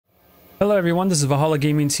Hello everyone, this is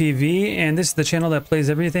ValhallaGamingTV, and this is the channel that plays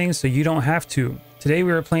everything so you don't have to. Today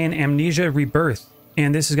we are playing Amnesia Rebirth,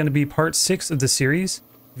 and this is going to be part 6 of the series.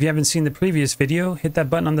 If you haven't seen the previous video, hit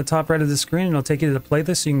that button on the top right of the screen and it'll take you to the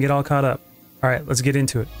playlist so you can get all caught up. Alright, let's get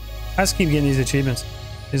into it. I just keep getting these achievements.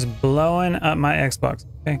 It's blowing up my Xbox.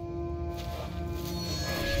 Okay.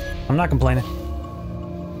 I'm not complaining.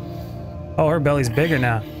 Oh, her belly's bigger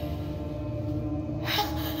now.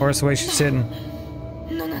 Or it's the way she's sitting.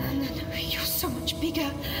 No. You're so much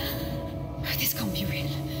bigger. This can't be real.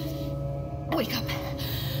 Wake up.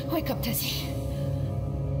 Wake up, Tessie.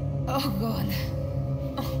 Oh, God.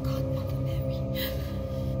 Oh, God, Mother Mary.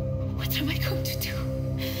 What am I going to do?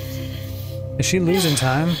 Is she losing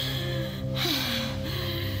time?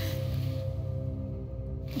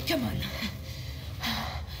 Come on.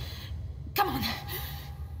 Come on.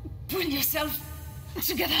 Pull yourself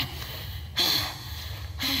together.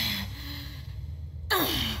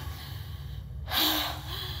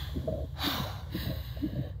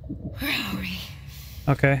 Where are we?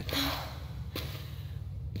 Okay.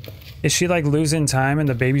 Is she like losing time and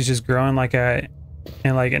the baby's just growing like in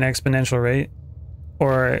like an exponential rate?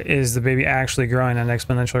 Or is the baby actually growing at an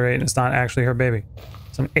exponential rate and it's not actually her baby?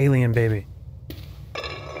 Some alien baby.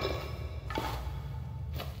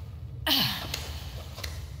 I'm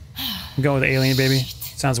going with the alien baby.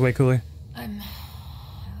 Sounds way cooler. I'm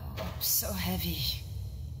so heavy.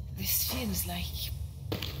 This feels like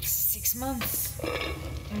 6 months.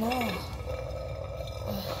 More.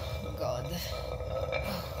 Oh, God.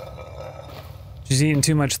 She's eating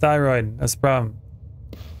too much thyroid. That's the problem.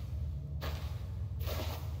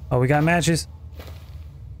 Oh, we got matches.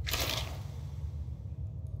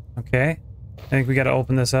 Okay. I think we gotta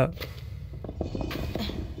open this up.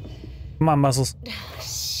 Come on, muscles.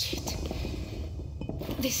 Shit.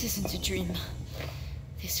 This isn't a dream.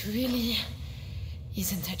 This really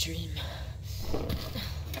isn't a dream.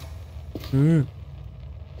 Are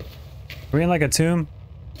we in like a tomb?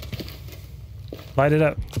 Light it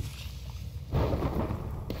up.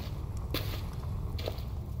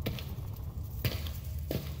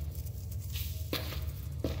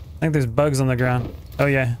 I think there's bugs on the ground. Oh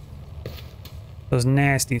yeah. Those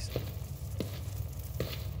nasties.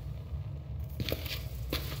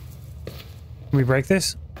 Can we break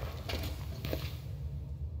this?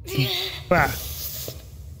 Ah.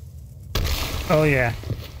 Oh yeah.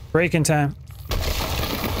 Breaking time.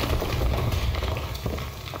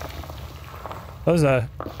 Those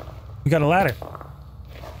we got a ladder.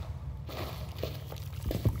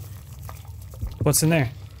 What's in there?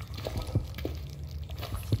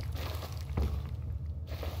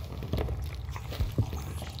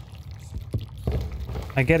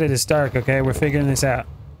 I get it, it's dark, okay? We're figuring this out.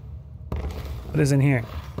 What is in here?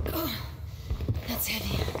 Oh, that's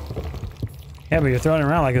heavy. Yeah, but you're throwing it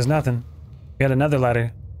around like it's nothing. We got another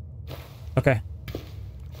ladder. Okay.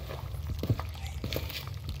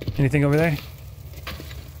 Anything over there?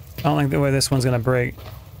 I don't like the way this one's gonna break.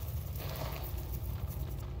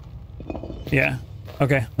 Yeah.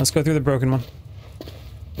 Okay, let's go through the broken one.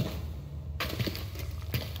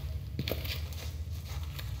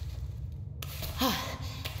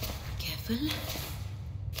 Careful.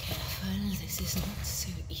 Careful. This is not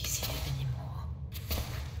so easy anymore.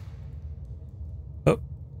 Oh,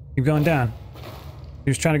 keep going down.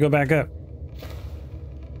 He was trying to go back up.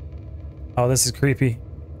 Oh, this is creepy.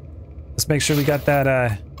 Let's make sure we got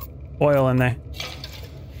that oil in there.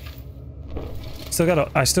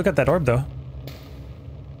 I still got that orb though.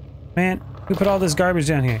 Man, who put all this garbage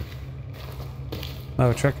down here?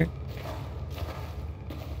 Oh, trucker.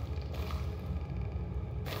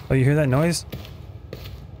 Oh, you hear that noise?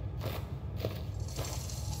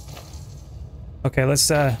 Okay, let's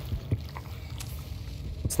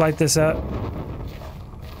light this up.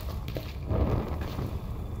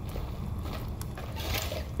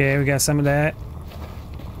 Okay, we got some of that.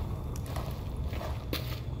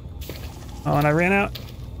 Oh, and I ran out.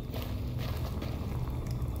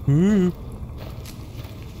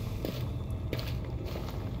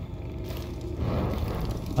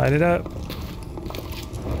 Light it up.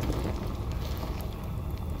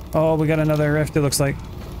 Oh, we got another rift, it looks like.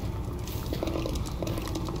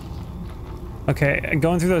 Okay,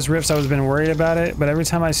 going through those rifts, I was been worried about it, but every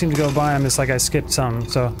time I seem to go by them, it's like I skipped some,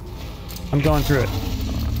 so I'm going through it.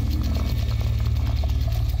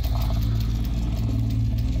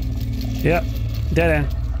 Yep, dead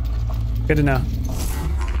end. Good to know.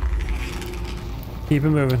 Keep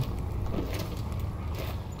it moving.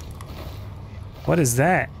 What is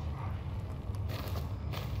that?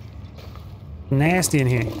 Nasty in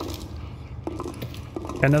here.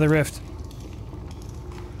 Got another rift.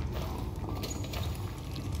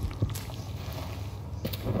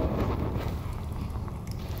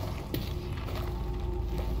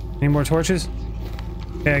 Any more torches?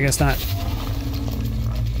 Okay, I guess not.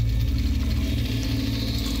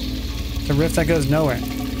 A rift that goes nowhere.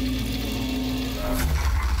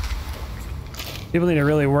 People need to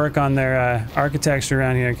really work on their architecture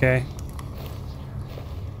around here, okay?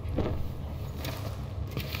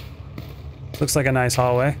 Looks like a nice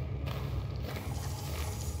hallway.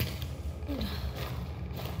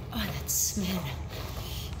 Oh, that smell.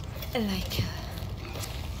 Like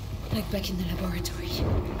back in the laboratory.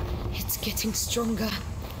 It's getting stronger.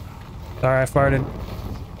 Sorry, I farted.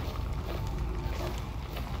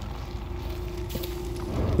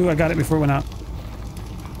 Ooh, I got it before it went out.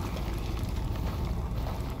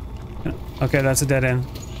 Okay, that's a dead end.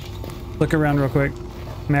 Look around real quick.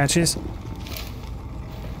 Matches.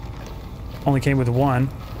 Only came with one.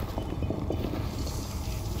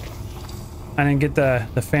 I didn't get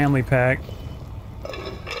the family pack.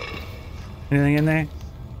 Anything in there?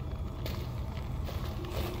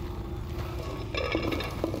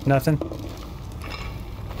 Nothing?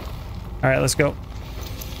 Alright, let's go.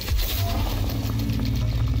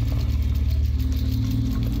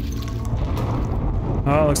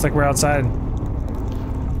 Oh, looks like we're outside.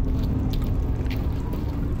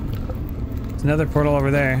 There's another portal over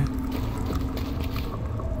there.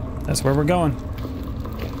 That's where we're going.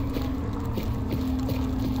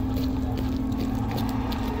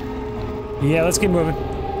 Yeah, let's keep moving.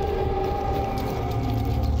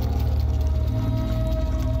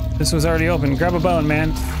 This was already open. Grab a bone,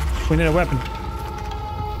 man. We need a weapon.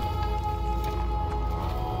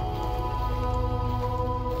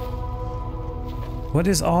 What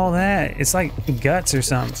is all that? It's like guts or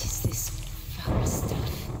something. What is this foul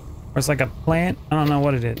stuff? Or it's like a plant. I don't know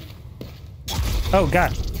what it is. Oh,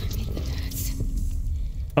 God.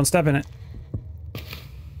 Don't step in it.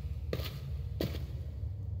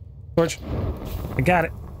 Torch. I got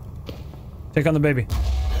it. Check on the baby.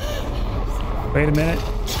 Wait a minute.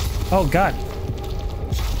 Oh, God.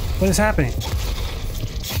 What is happening?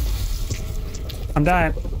 I'm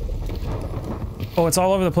dying. Oh, it's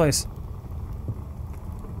all over the place.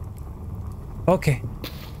 Okay.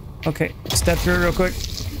 Okay. Step through it real quick.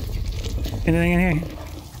 Anything in here?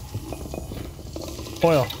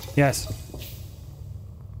 Oil. Yes.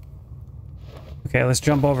 Okay, let's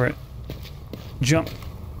jump over it. Jump.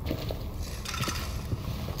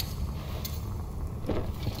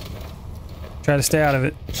 Try to stay out of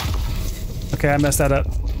it. Okay, I messed that up.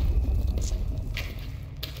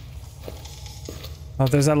 Oh,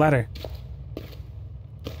 there's that ladder.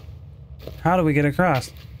 How do we get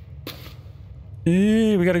across?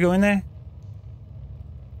 We gotta go in there?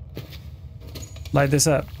 Light this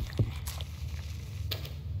up.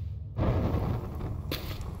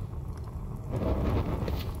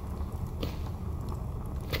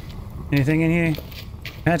 Anything in here?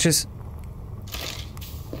 Matches.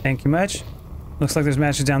 Thank you much. Looks like there's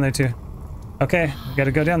matches down there too. Okay, we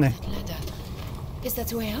gotta go down there. Ladder. Is that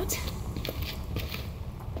the way out?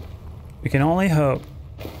 We can only hope.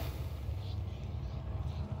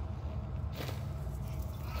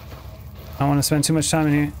 I don't want to spend too much time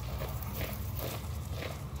in here.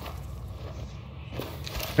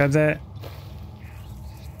 Grab that.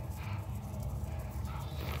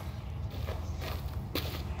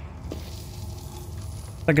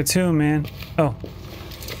 Like a tomb, man. Oh,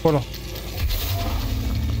 portal.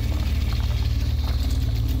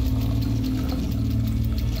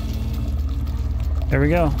 There we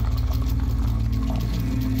go.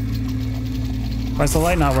 Why's the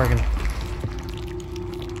light not working?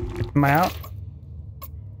 Am I out?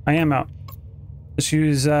 I am out. Let's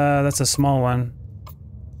use, that's a small one.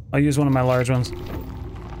 I'll use one of my large ones.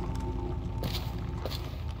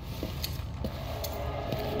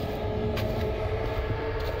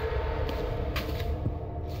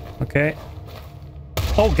 Okay.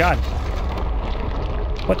 Oh, God.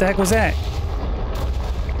 What the heck was that?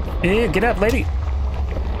 Ew, get up, lady.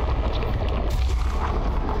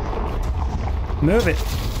 Move it.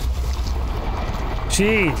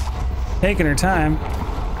 Jeez. Taking her time.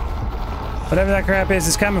 Whatever that crap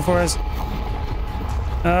is coming for us.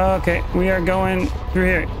 Okay, we are going through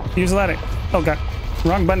here. Use the ladder. Oh, God.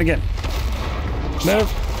 Wrong button again.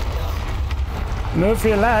 Move. Move for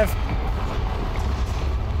your life.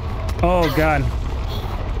 Oh, God.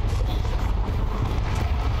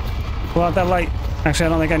 Pull out that light. Actually, I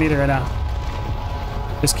don't think I need it right now.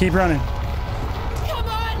 Just keep running. Come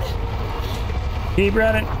on! Keep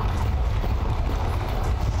running.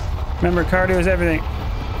 Remember, cardio is everything.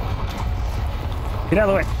 Get out of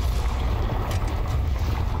the way.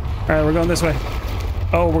 Alright, we're going this way.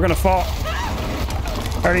 Oh, we're gonna fall.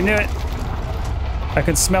 Already knew it. I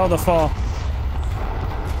could smell the fall.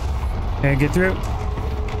 Okay, get through.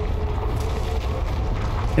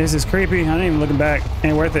 This is creepy. I ain't even looking back.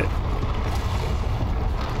 Ain't worth it.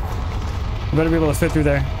 I better be able to fit through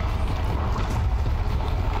there.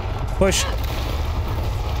 Push.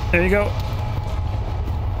 There you go.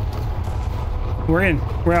 We're in.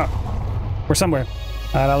 We're out. We're somewhere.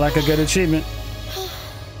 I like a good achievement.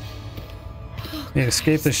 Yeah,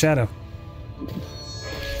 escape the shadow.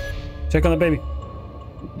 Check on the baby.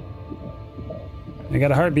 I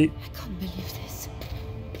got a heartbeat. I can't believe this.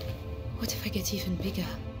 What if I get even bigger?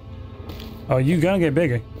 Oh, you gonna get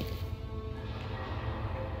bigger.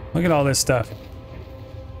 Look at all this stuff.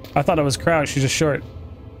 I thought it was crouched. She's just short.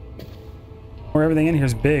 Or everything in here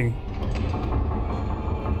is big.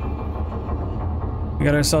 We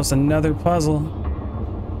got ourselves another puzzle.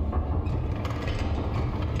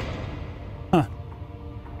 Huh.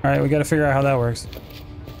 Alright, we gotta figure out how that works.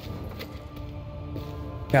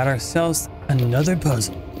 Got ourselves another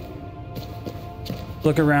puzzle.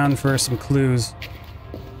 Look around for some clues.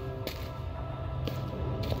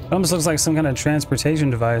 It almost looks like some kind of transportation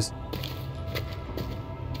device.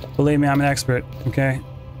 Believe me, I'm an expert, okay?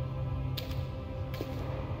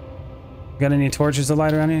 Got any torches to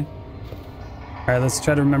light around here? Alright, let's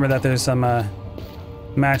try to remember that there's some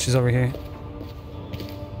matches over here.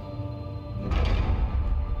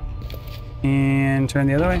 And turn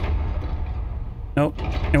the other way. Nope,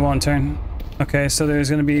 it won't turn. Okay, so there's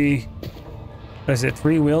gonna be, what is it,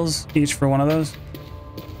 3 wheels each for one of those?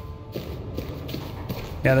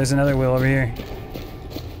 Yeah, there's another wheel over here.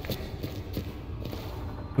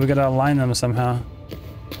 We gotta align them somehow.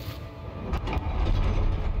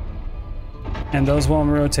 And those won't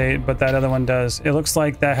rotate, but that other one does. It looks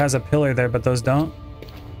like that has a pillar there, but those don't.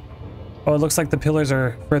 Oh, it looks like the pillars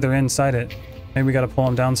are further inside it. Maybe we gotta pull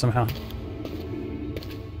them down somehow.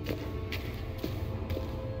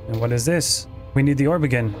 And what is this? We need the orb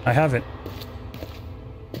again. I have it.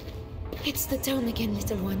 It's the town again,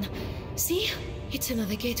 little one. See? It's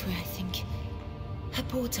another gateway, I think. A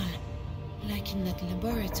portal. Like in that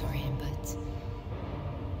laboratory, but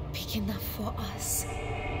big enough for us.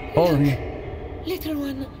 Holy. Little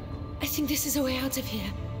one, I think this is a way out of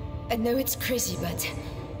here. I know it's crazy, but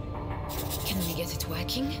can we get it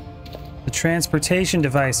working? The transportation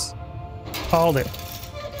device. Called it.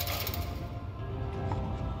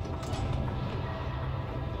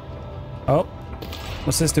 Oh,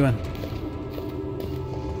 what's this doing?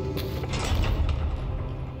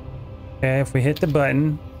 Okay, if we hit the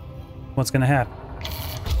button, what's gonna happen?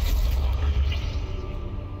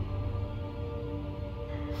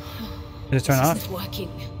 Did it turn off? This isn't working.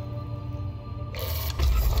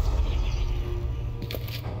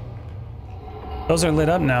 Those are lit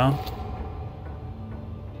up now.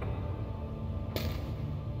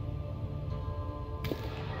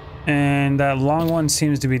 And that long one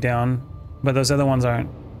seems to be down, but those other ones aren't.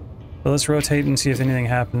 So let's rotate and see if anything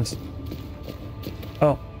happens.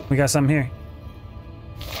 Oh, we got something here.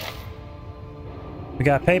 We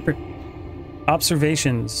got paper.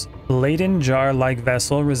 Observations. Laden jar-like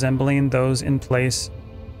vessel resembling those in place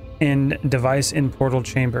in device in portal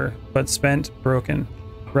chamber, but spent, broken.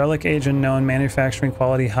 Relic age unknown, manufacturing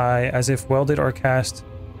quality high, as if welded or cast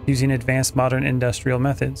using advanced modern industrial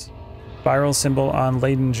methods. Spiral symbol on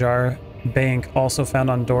Laden jar bank, also found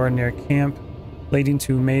on door near camp, leading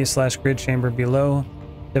to maze/grid chamber below.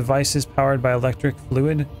 Devices powered by electric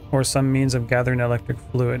fluid or some means of gathering electric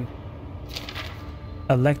fluid.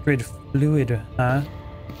 Electric fluid, huh?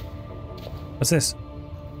 What's this?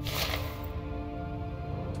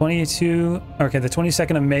 22, okay, the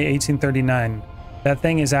 22nd of May, 1839. That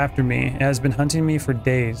thing is after me. It has been hunting me for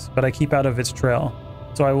days, but I keep out of its trail,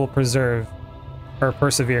 so I will persevere.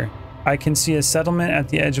 I can see a settlement at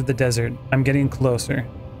the edge of the desert. I'm getting closer.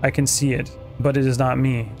 I can see it, but it is not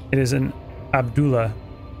me. It is an Abdullah.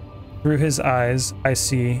 Through his eyes, I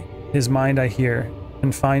see. His mind, I hear.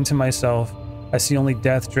 Confined to myself, I see only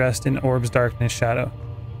death dressed in orb's darkness shadow.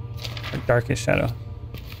 Or darkest shadow.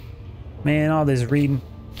 Man, all this reading.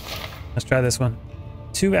 Let's try this one.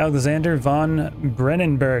 To Alexander von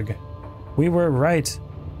Brennenberg. We were right.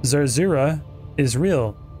 Zerzura is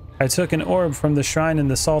real. I took an orb from the shrine in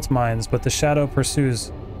the salt mines, but the shadow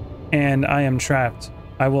pursues, and I am trapped.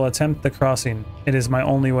 I will attempt the crossing. It is my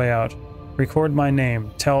only way out. Record my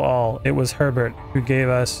name. Tell all. It was Herbert who gave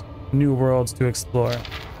us new worlds to explore.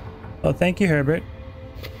 Well, thank you, Herbert.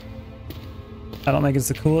 I don't think it's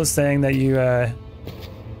the coolest thing that you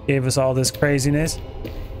gave us all this craziness.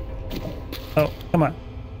 Oh, come on.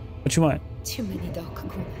 What you want? Too many dark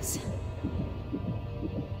corners.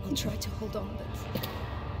 I'll try to hold on, but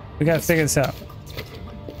We gotta figure this out.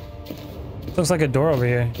 Looks like a door over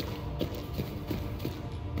here.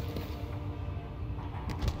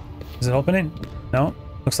 Is it opening? No.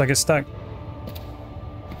 Looks like it's stuck.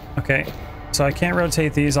 Okay, so I can't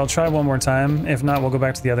rotate these. I'll try one more time. If not, we'll go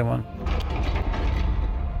back to the other one.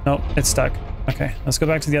 Nope, it's stuck. Okay, let's go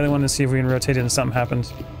back to the other one and see if we can rotate it and something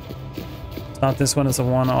happens. It's not this one, it's the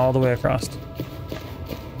one all the way across.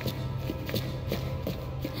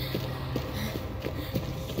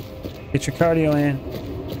 Get your cardio in.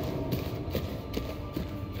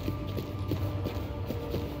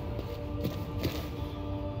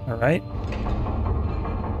 All right.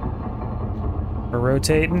 We're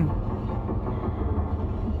rotating.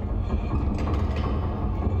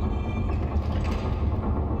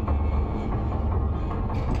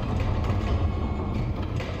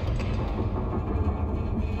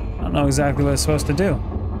 I don't know exactly what it's supposed to do.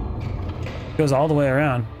 It goes all the way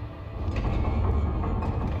around.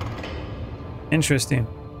 Interesting.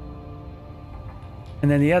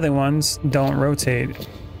 And then the other ones don't rotate.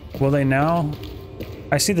 Will they now?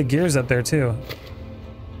 I see the gears up there too.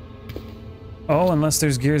 Oh, unless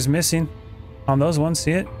there's gears missing on those ones,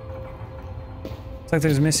 see it? It's like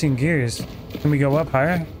there's missing gears. Can we go up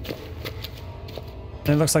higher?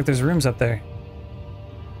 It looks like there's rooms up there.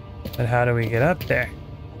 But how do we get up there?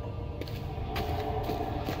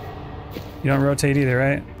 You don't rotate either,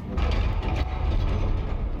 right?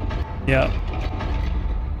 Yep.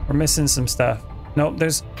 We're missing some stuff. Nope,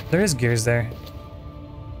 there is gears there.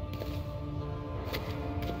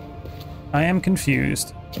 I am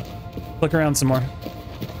confused. Look around some more.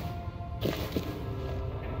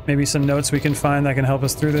 Maybe some notes we can find that can help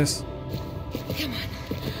us through this. Come on.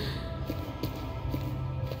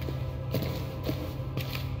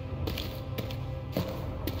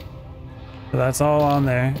 So that's all on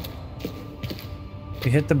there.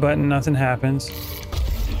 We hit the button, nothing happens.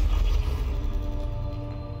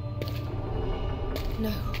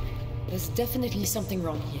 No, there's definitely something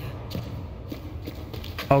wrong here.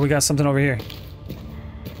 Oh, we got something over here.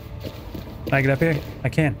 Can I get up here? I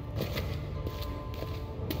can.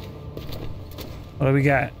 What do we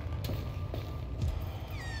got?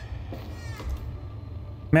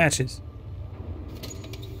 Matches.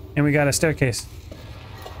 And we got a staircase.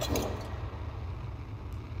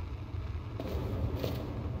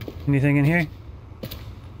 Anything in here?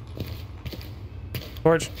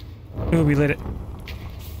 Torch. Ooh, we lit it.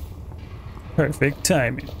 Perfect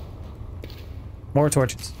timing. More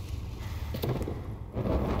torches.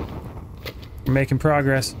 We're making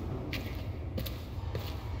progress.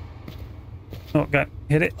 Oh, God.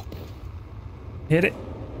 Hit it. Hit it.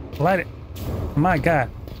 Light it. Oh my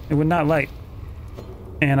God. It would not light.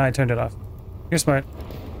 And I turned it off. You're smart.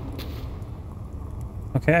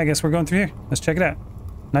 Okay, I guess we're going through here. Let's check it out.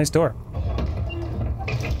 Nice door.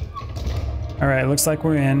 Alright, looks like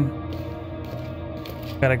we're in.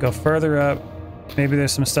 Gotta go further up. Maybe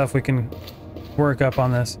there's some stuff we can work up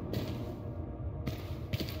on this.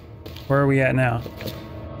 Where are we at now?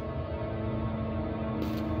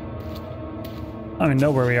 I don't even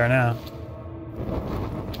know where we are now.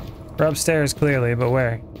 We're upstairs clearly, but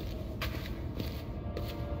where?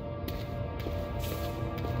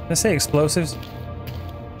 Did I say explosives?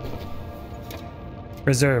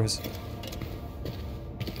 Reserves.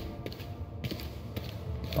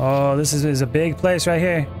 Oh, this is a big place right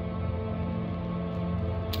here.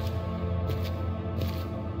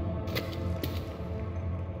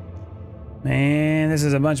 Man, this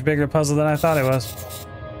is a much bigger puzzle than I thought it was.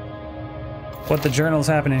 What the journal's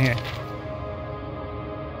happening here?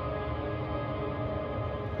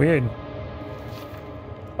 Weird.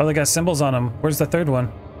 Oh, they got symbols on them. Where's the third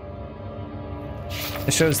one?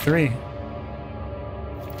 It shows 3.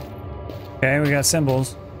 Okay, we got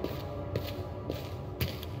symbols.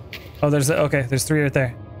 Oh, there's 3 right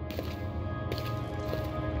there.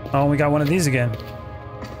 Oh, we got one of these again.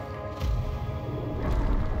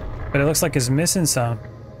 But it looks like it's missing some.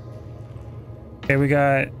 Okay, we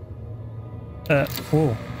got...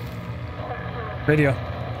 ooh. Radio.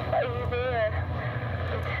 Are you there?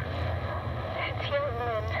 It's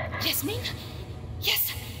human. Yasmin?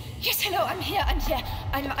 Yes. Yes, hello, I'm here. I'm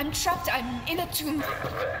trapped. I'm in a tomb.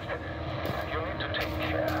 You need to take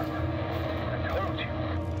care. I told you.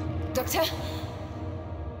 Doctor?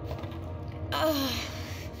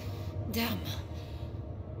 Damn.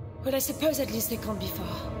 Well, I suppose at least they can't be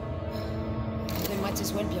far. They might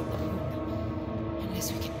as well be on the moon.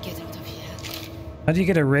 Unless we can get out of here. How do you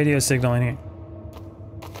get a radio signal in here?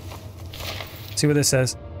 See what this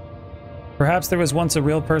says. Perhaps there was once a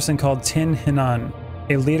real person called Tin Hinan,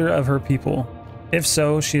 a leader of her people. If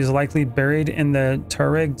so, she is likely buried in the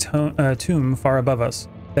Tuareg tomb far above us.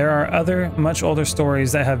 There are other, much older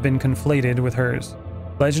stories that have been conflated with hers.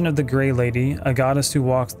 Legend of the Grey Lady, a goddess who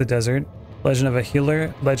walks the desert. Legend of a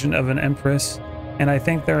healer. Legend of an empress. And I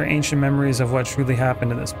think there are ancient memories of what truly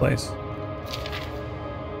happened in this place.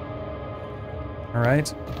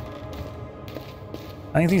 Alright.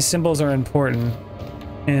 I think these symbols are important.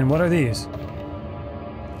 And what are these?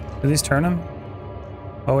 Do these turn them?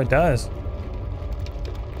 Oh, it does.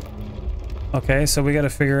 Okay, so we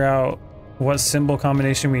gotta figure out what symbol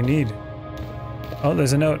combination we need. Oh,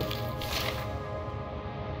 there's a note.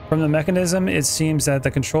 From the mechanism, it seems that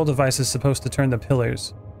the control device is supposed to turn the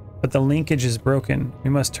pillars, but the linkage is broken.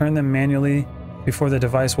 We must turn them manually before the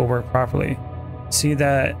device will work properly. See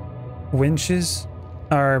that winches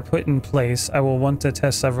are put in place. I will want to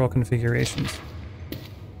test several configurations.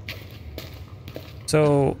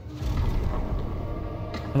 So,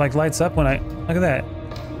 it like lights up when I... Look at that.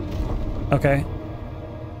 Okay.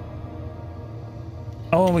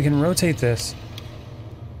 Oh, and we can rotate this.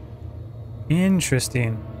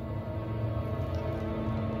 Interesting.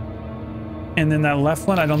 And then that left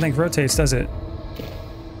one, I don't think rotates, does it?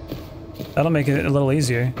 That'll make it a little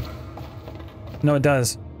easier. No, it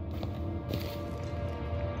does.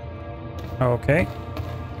 Okay.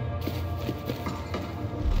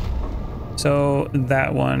 So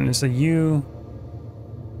that one is a U.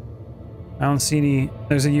 I don't see any.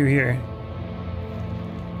 There's a U here.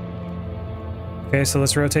 Okay, so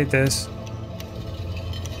let's rotate this.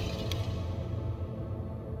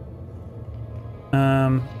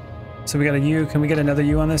 So we got a U. Can we get another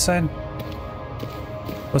U on this side?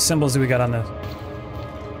 What symbols do we got on this?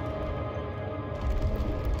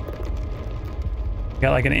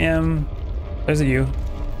 Got like an M. There's a U.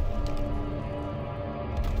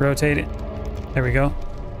 Rotate it. There we go.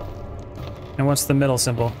 And what's the middle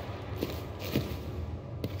symbol?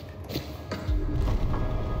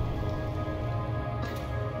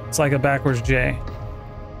 It's like a backwards J.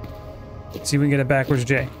 See if we can get a backwards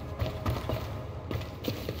J.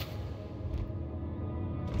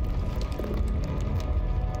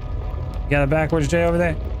 You got a backwards J over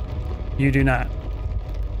there? You do not.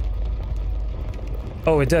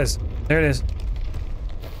 Oh, it does. There it is.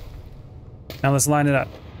 Now let's line it up.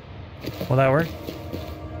 Will that work?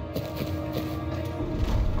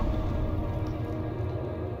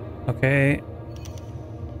 Okay.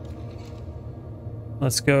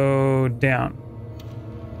 Let's go down.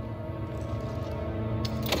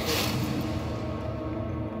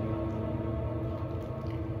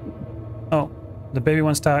 Oh, the baby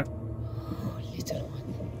wants to talk. Oh, little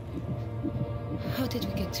one. How did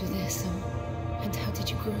we get to this? And how did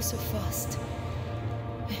you grow so fast?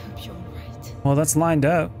 I hope you're alright. Well, that's lined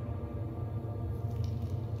up.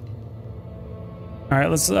 All right,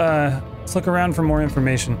 let's look around for more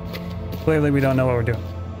information. Clearly, we don't know what we're doing.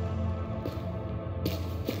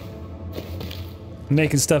 I'm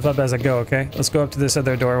making stuff up as I go, okay? Let's go up to this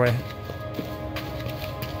other doorway.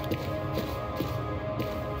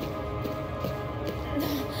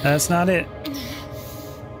 That's not it.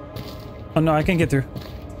 Oh no, I can get through.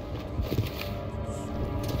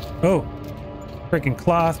 Oh, freaking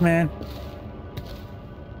cloth, man.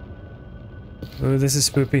 Ooh, this is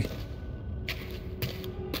spoopy.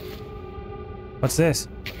 What's this?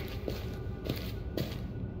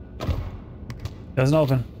 Doesn't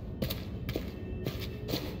open.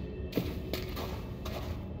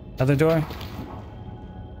 Other door?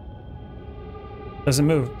 Doesn't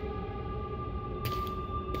move.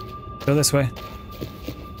 Go this way.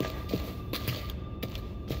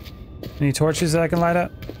 Any torches that I can light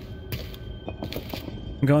up?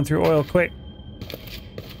 I'm going through oil quick.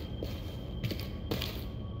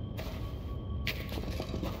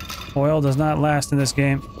 Oil does not last in this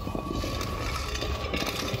game.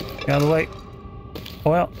 Get out of the way.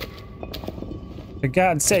 Oil. For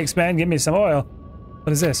God's sakes, man, give me some oil.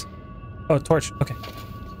 What is this? Oh, torch. Okay.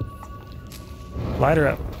 Light her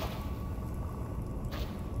up.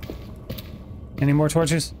 Any more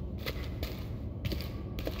torches?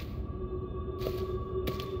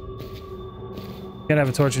 Gotta have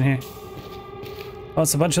a torch in here. Oh,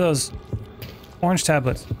 it's a bunch of those orange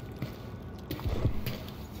tablets.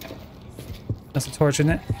 That's a torch, isn't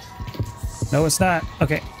it? No, it's not.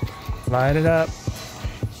 Okay. Light it up.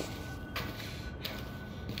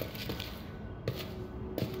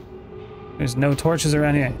 There's no torches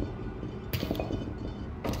around here.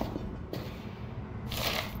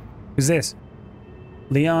 Who's this?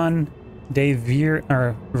 Leon De Veer,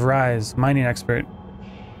 or Rise, mining expert.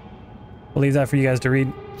 We'll leave that for you guys to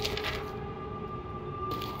read.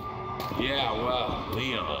 Yeah, well,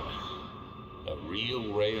 Leon. A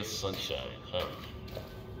real ray of sunshine, huh?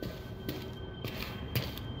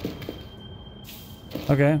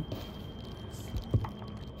 Okay.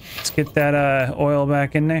 Let's get that oil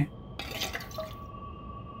back in there.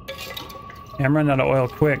 Yeah, I'm running out of oil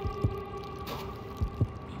quick.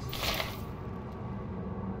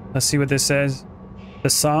 Let's see what this says. The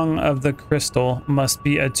song of the crystal must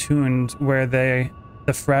be attuned where the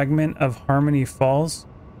fragment of harmony falls,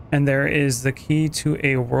 and there is the key to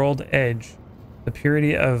a world edge. The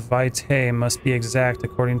purity of vitae must be exact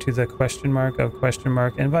according to the question mark of question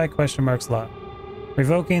mark and by question mark's law.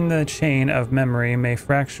 Revoking the chain of memory may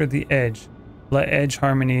fracture the edge. Let edge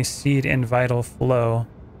harmony, seed, and vital flow,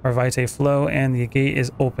 or vitae flow, and the gate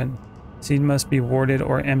is open. Seed must be warded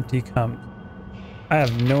or empty comes. I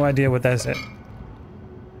have no idea what that said.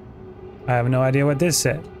 I have no idea what this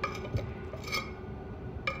said.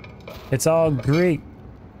 It's all Greek.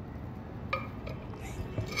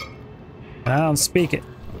 And I don't speak it.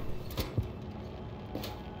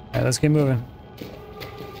 Alright, let's get moving.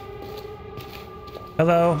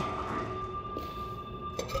 Hello.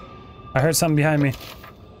 I heard something behind me.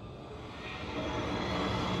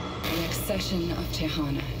 The accession of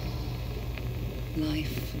Tehana.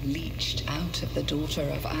 Life leached out of the daughter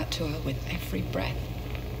of Atua with every breath.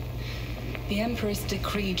 The Empress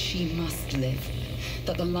decreed she must live,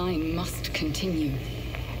 that the line must continue.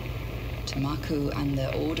 Tamaku and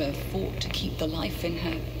the Order fought to keep the life in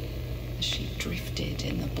her as she drifted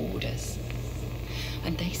in the borders.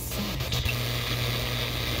 And they surged.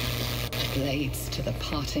 Blades to the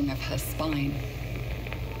parting of her spine.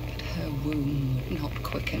 But her womb would not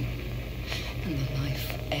quicken, and the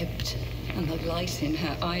life ebbed, and the light in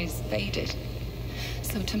her eyes faded.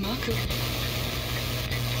 So Tamaku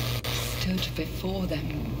stood before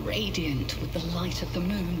them, radiant with the light of the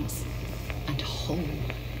moons, and whole,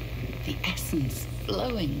 the essence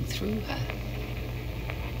flowing through her.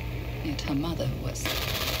 Yet her mother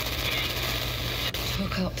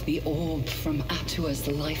took up the orb from Atua's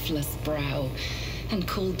lifeless brow and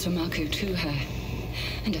called Tamaku to her,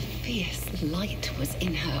 and a fierce light was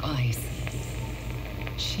in her eyes.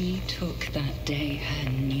 She took that day her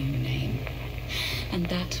new name, and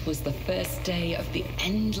that was the first day of the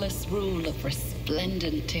endless rule of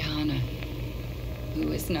resplendent Tehana,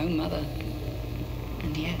 who is no mother,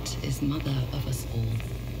 and yet is mother of us all.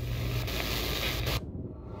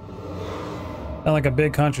 Sound like a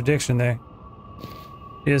big contradiction there.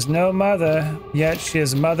 She is no mother, yet she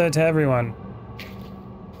is mother to everyone.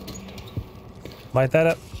 Light that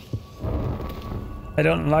up. I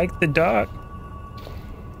don't like the dark.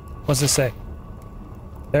 What's this say?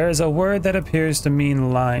 There is a word that appears to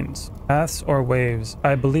mean lines, paths, or waves.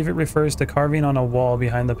 I believe it refers to carving on a wall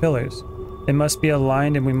behind the pillars. They must be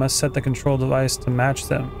aligned and we must set the control device to match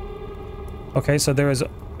them. Okay, so there is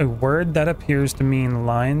a word that appears to mean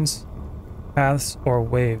lines, paths, or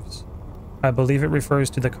waves. I believe it refers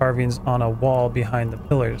to the carvings on a wall behind the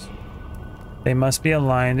pillars. They must be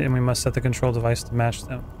aligned and we must set the control device to match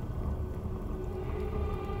them.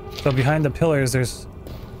 So behind the pillars there's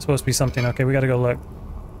supposed to be something. Okay, we gotta go look.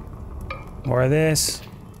 More of this.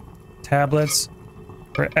 Tablets.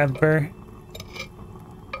 Forever.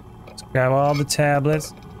 Let's grab all the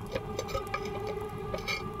tablets.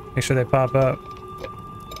 Make sure they pop up.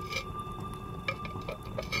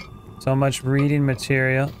 So much reading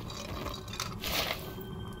material.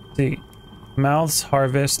 See. Mouths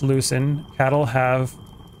harvest loosen. Cattle have.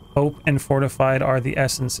 Hope and fortified are the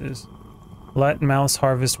essences. Let mouths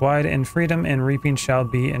harvest wide in freedom, and reaping shall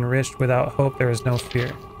be enriched. Without hope there is no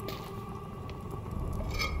fear.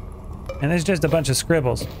 And there's just a bunch of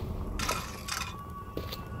scribbles.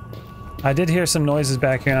 I did hear some noises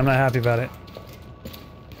back here and I'm not happy about it.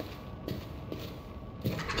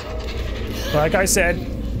 Like I said,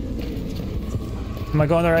 am I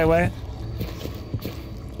going the right way?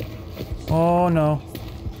 Oh no.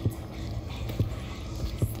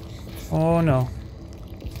 Oh no.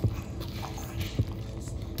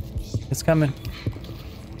 It's coming.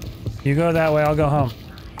 You go that way, I'll go home.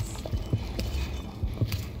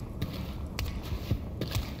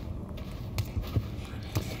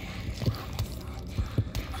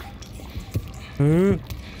 Move.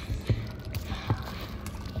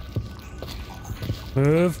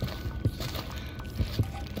 Move.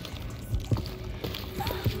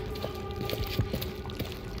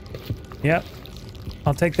 Yep.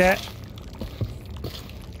 I'll take that.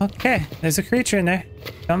 Okay, there's a creature in there.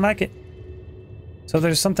 Don't like it. So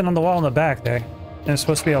there's something on the wall in the back there. And it's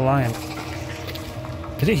supposed to be a lion.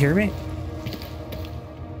 Did it hear me?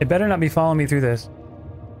 It better not be following me through this.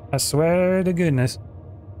 I swear to goodness.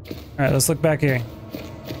 Alright, let's look back here.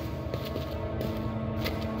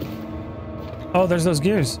 Oh, there's those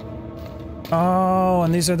gears. Oh,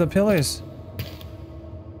 and these are the pillars.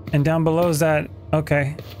 And down below is that...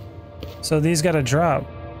 Okay. So these gotta drop.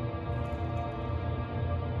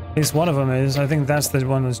 At least one of them is. I think that's the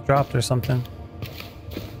one that's dropped or something.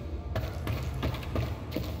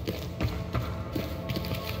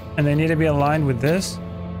 And they need to be aligned with this.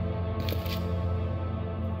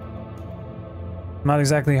 I'm not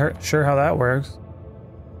exactly sure how that works.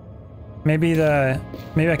 Maybe I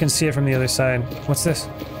can see it from the other side. What's this?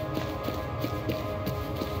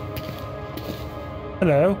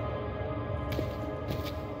 Hello.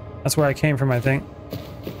 That's where I came from, I think.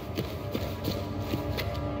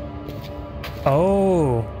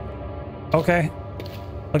 Oh. Okay.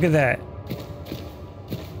 Look at that.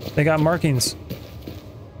 They got markings.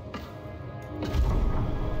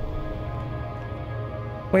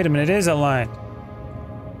 Wait a minute, it is aligned.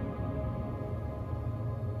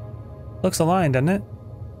 Looks aligned, doesn't it?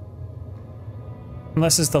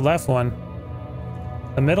 Unless it's the left one.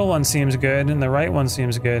 The middle one seems good, and the right one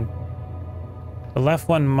seems good. The left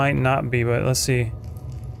one might not be, but let's see.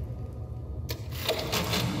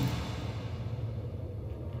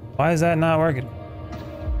 Why is that not working?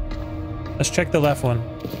 Let's check the left one.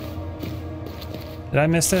 Did I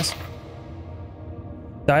miss this?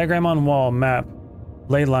 Diagram on wall, map,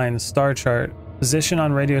 ley lines, star chart, position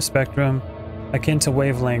on radio spectrum, akin to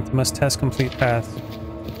wavelength, must test complete path.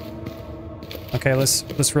 Okay,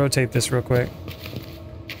 let's rotate this real quick.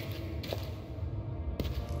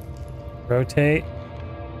 Rotate.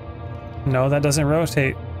 No, that doesn't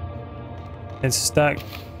rotate. It's stuck.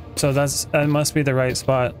 So that must be the right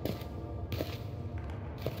spot.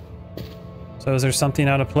 So is there something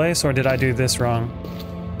out of place, or did I do this wrong?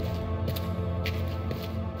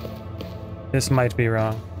 This might be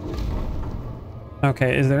wrong.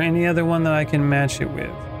 Okay, is there any other one that I can match it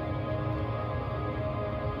with?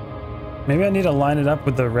 Maybe I need to line it up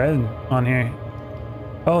with the red on here.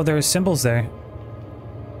 Oh, there are symbols there.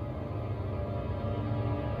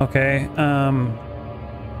 Okay, none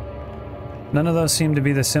of those seem to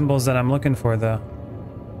be the symbols that I'm looking for, though.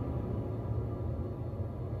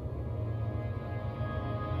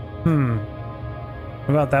 What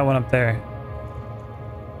about that one up there?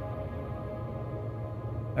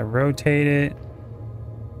 I rotate it.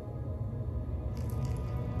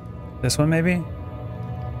 This one, maybe?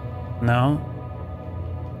 No.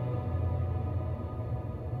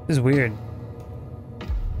 This is weird.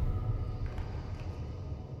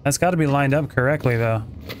 That's got to be lined up correctly, though.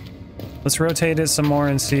 Let's rotate it some more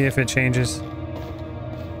and see if it changes.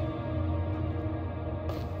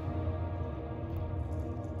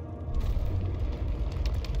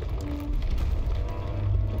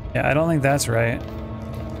 Yeah, I don't think that's right.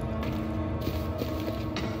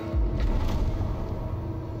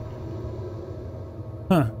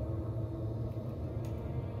 Huh.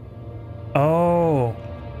 Oh.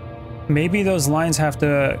 Maybe those lines have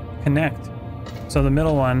to connect. So the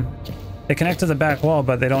middle one, they connect to the back wall,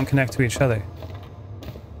 but they don't connect to each other.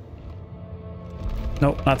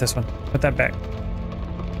 Nope, not this one. Put that back.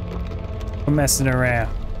 We're messing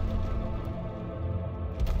around.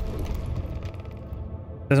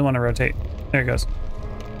 Doesn't want to rotate. There it goes.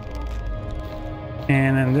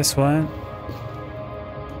 And then this one.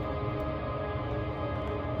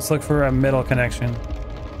 Let's look for a middle connection.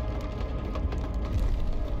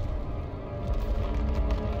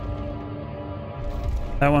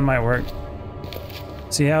 That one might work.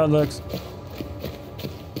 See how it looks?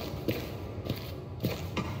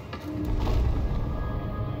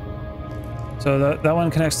 So that one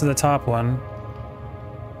connects to the top one.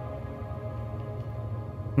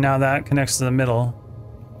 Now that connects to the middle.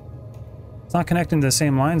 It's not connecting to the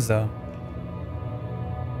same lines, though.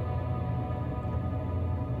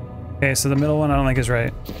 Okay, so the middle one I don't think is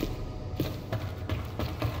right.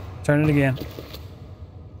 Turn it again.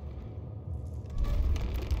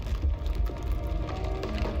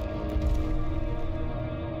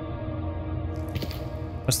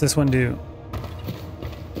 What's this one do?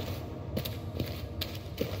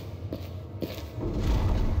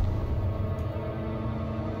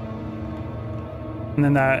 And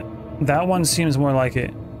then that one seems more like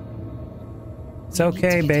it. It's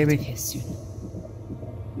okay, baby.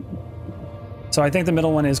 So I think the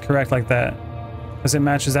middle one is correct like that, because it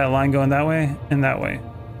matches that line going that way and that way.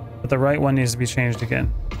 But the right one needs to be changed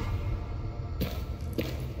again.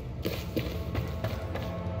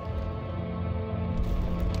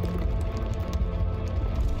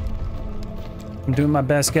 I'm doing my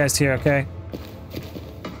best guess here, okay?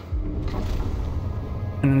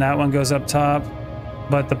 And then that one goes up top,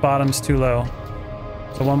 but the bottom's too low.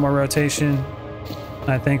 So one more rotation.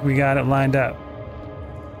 I think we got it lined up.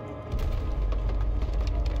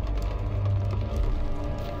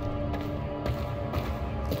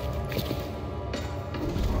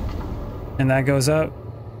 And that goes up.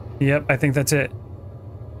 Yep, I think that's it.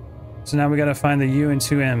 So now we gotta find the U and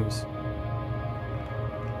two M's.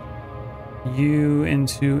 U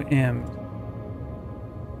into M.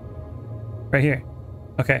 Right here.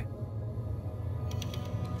 Okay.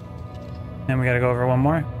 And we gotta go over one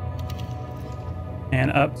more.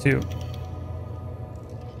 And up 2.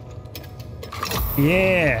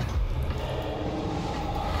 Yeah!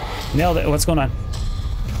 Nailed it. What's going on?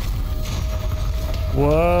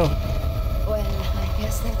 Whoa. Well, I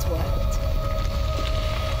guess that worked.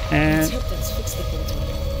 Let's And hope that's fixed the portal.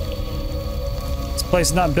 this place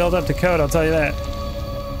is not built up to code, I'll tell you that.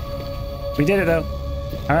 We did it though.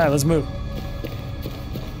 Alright, let's move.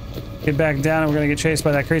 Get back down and we're gonna get chased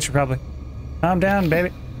by that creature probably. Calm down, baby.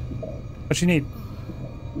 What you need?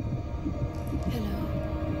 Hello.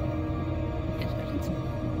 Emerald.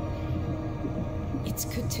 It's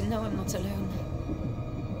good to know I'm not alone.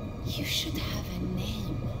 You should have a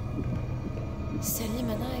name. Salim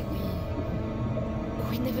and I,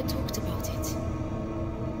 we never talked about it.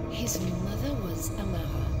 His mother was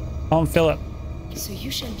Amara. Call him Philip. So you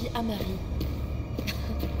shall be Amari.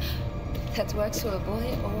 That works for a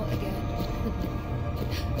boy or a girl.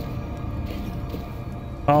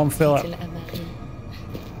 Call him Philip. Little Amari.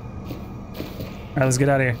 Alright, let's get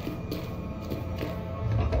out of here.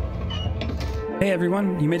 Hey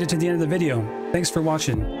everyone, you made it to the end of the video. Thanks for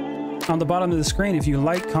watching. On the bottom of the screen, if you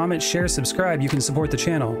like, comment, share, subscribe, you can support the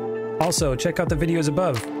channel. Also, check out the videos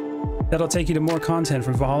above. That'll take you to more content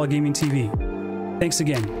from Valhalla Gaming TV. Thanks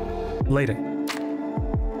again. Later.